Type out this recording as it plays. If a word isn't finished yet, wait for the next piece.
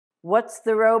What's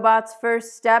the robot's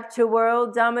first step to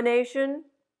world domination?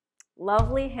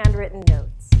 Lovely handwritten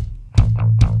notes.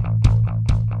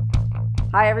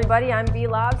 Hi everybody, I'm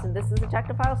B-Lobs and this is the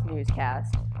Technophiles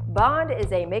Newscast. Bond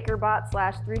is a MakerBot /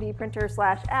 3D printer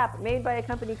 / app made by a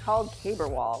company called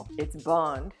Caberwall. It's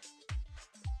Bond.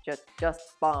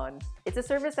 Just Bond. It's a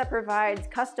service that provides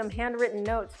custom handwritten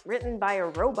notes written by a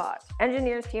robot.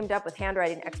 Engineers teamed up with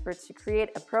handwriting experts to create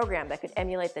a program that could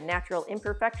emulate the natural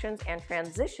imperfections and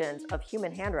transitions of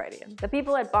human handwriting. The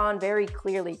people at Bond very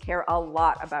clearly care a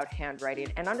lot about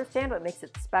handwriting and understand what makes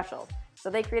it special. So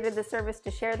they created this service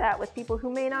to share that with people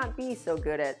who may not be so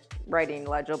good at writing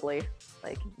legibly,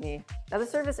 like me. Now the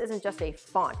service isn't just a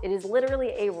font, it is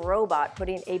literally a robot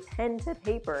putting a pen to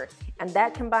paper, and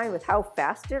that combined with how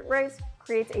fast it writes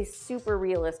creates a super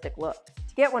realistic look.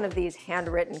 To get one of these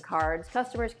handwritten cards,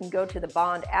 customers can go to the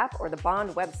Bond app or the Bond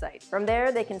website. From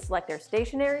there, they can select their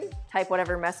stationery, type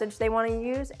whatever message they want to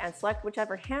use, and select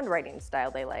whichever handwriting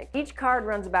style they like. Each card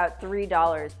runs about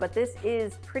 $3, but this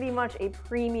is pretty much a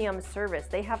premium service.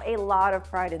 They have a lot of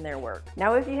pride in their work.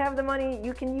 Now, if you have the money,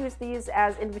 you can use these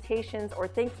as invitations or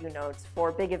thank you notes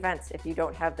for big events if you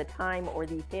don't have the time or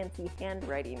the fancy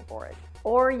handwriting for it.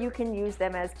 Or you can use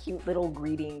them as cute little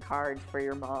greeting cards for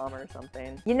your mom or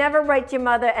something. You never write your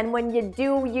mother, and when you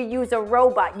do, you use a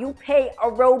robot. You pay a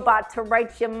robot to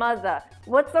write your mother.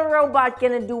 What's the robot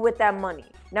gonna do with that money?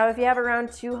 Now, if you have around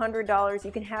 $200,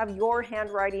 you can have your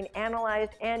handwriting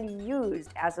analyzed and used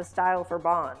as a style for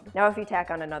Bond. Now, if you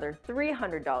tack on another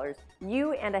 $300,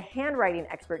 you and a handwriting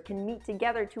expert can meet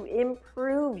together to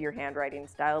improve your handwriting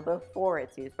style before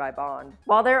it's used by Bond.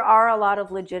 While there are a lot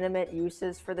of legitimate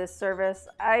uses for this service,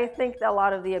 I think that a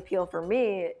lot of the appeal for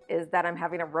me is that I'm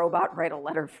having a robot write a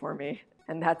letter for me,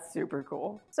 and that's super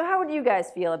cool. So how would you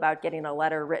guys feel about getting a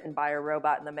letter written by a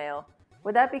robot in the mail?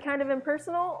 Would that be kind of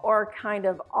impersonal or kind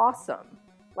of awesome?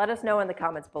 Let us know in the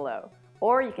comments below.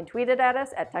 Or you can tweet it at us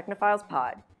at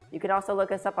TechnopilesPod. You can also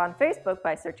look us up on Facebook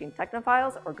by searching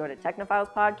Technophiles or go to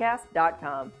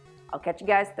technophilespodcast.com. I'll catch you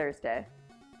guys Thursday.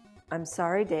 I'm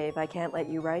sorry, Dave, I can't let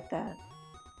you write that.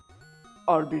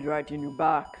 I'll be writing you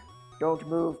back. Don't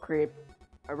move, creep.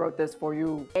 I wrote this for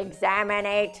you.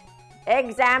 Examinate!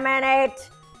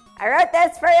 Examinate! I wrote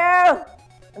this for you!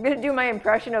 I'm gonna do my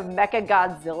impression of Mecha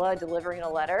Godzilla delivering a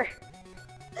letter.